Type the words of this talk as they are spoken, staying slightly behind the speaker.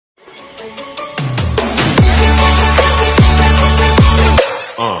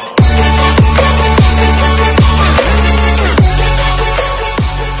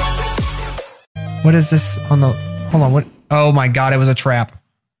What is this on the... Hold on, what? Oh my god, it was a trap.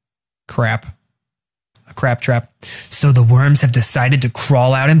 Crap. A crap trap. So the worms have decided to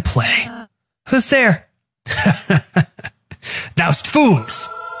crawl out and play. Who's there? Thou'st fools!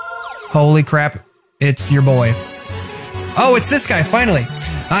 Holy crap, it's your boy. Oh, it's this guy, finally.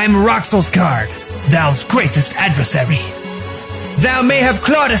 I'm Rouxls Kaard, thou's greatest adversary. Thou may have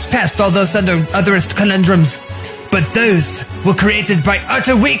clawed us past all those otherest conundrums, but those were created by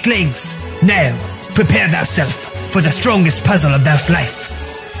utter weaklings. Now, prepare thyself for the strongest puzzle of thou's life.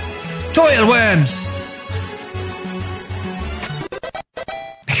 Toil worms!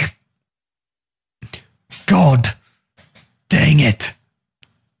 God dang it.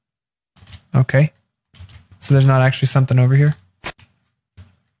 Okay. So there's not actually something over here.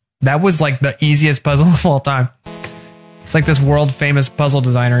 That was like the easiest puzzle of all time. It's like this world famous puzzle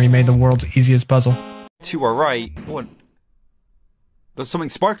designer. He made the world's easiest puzzle. To our right. Oh, there's something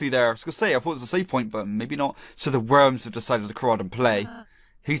sparkly there. I was going to say, I thought it was a save point, but maybe not. So the worms have decided to crawl out and play.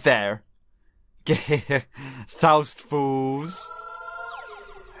 Who's there? Thou'st fools.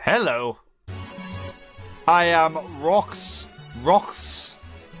 Hello. I am Rouxls,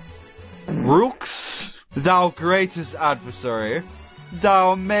 thou greatest adversary.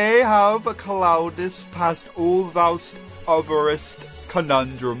 Thou may have cloudest past all thou'st otherest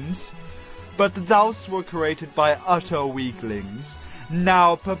conundrums, but thous were created by utter weaklings.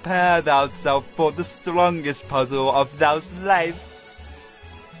 Now prepare thyself for the strongest puzzle of thou's life.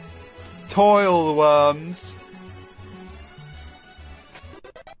 Toil worms.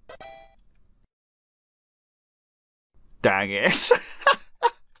 Dang it.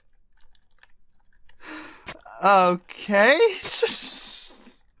 Okay.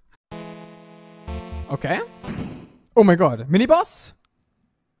 Okay. Oh my god, mini-boss?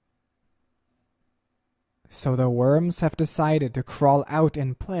 So the worms have decided to crawl out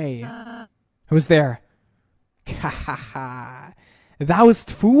and play. Who's there? Hahaha.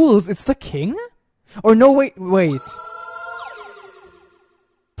 Thou'st fools, it's the king? Or no, wait.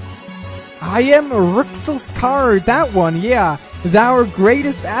 I am Rouxls Kaard, that one, yeah. Thou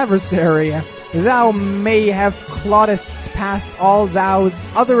greatest adversary. Thou may have clawedest past all thou's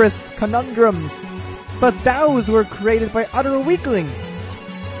otherest conundrums, but thous were created by utter weaklings.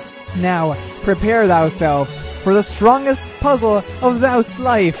 Now, prepare thyself for the strongest puzzle of thou's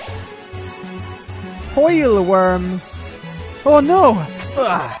life. Toil worms. Oh no!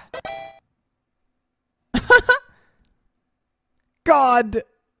 Ugh. God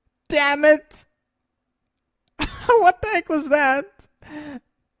damn it! What the heck was that?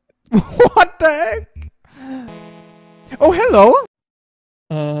 What the heck? Oh, hello!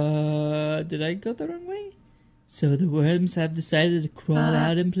 Did I go the wrong way? So the worms have decided to crawl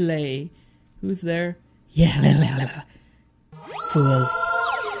out and play. Who's there? Yeah, fools.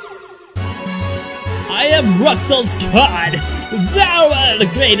 I am Rouxls Kaard, thou art the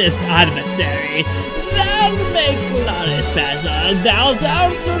greatest adversary. Thou make loudest pass on thou's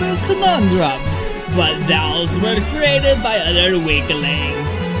absurdest conundrums, but thous were created by other weaklings.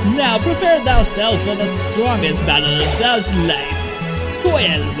 Now prepare thyself for the strongest battle of thou's life.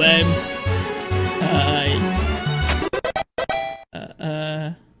 Toil worms.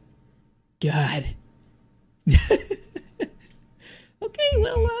 God. Okay,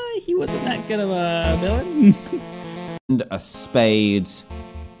 well, he wasn't that good of a villain. And a spade.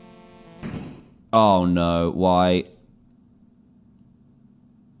 Oh no, why?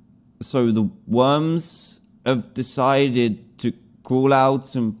 So the worms have decided to crawl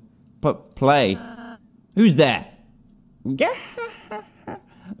out and play. Who's there?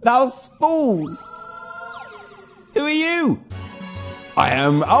 Those fools! Who are you? I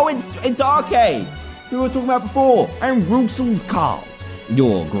am... Oh, it's RK! Who we were talking about before. I'm Rouxls Kaard,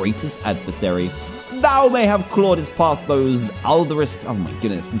 your greatest adversary. Thou may have clawed us past those otherest... Oh my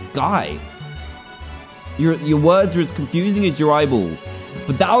goodness, this guy. Your words are as confusing as your eyeballs.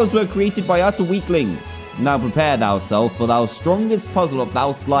 But thous were created by utter weaklings. Now prepare thyself for thou strongest puzzle of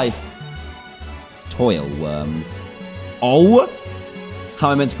thou's life. Toil worms. Oh? How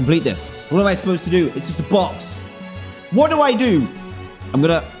am I meant to complete this? What am I supposed to do? It's just a box. What do I do? I'm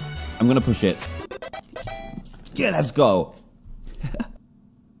gonna push it. Yeah, let's go.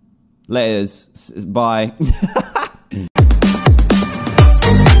 Laters. Bye.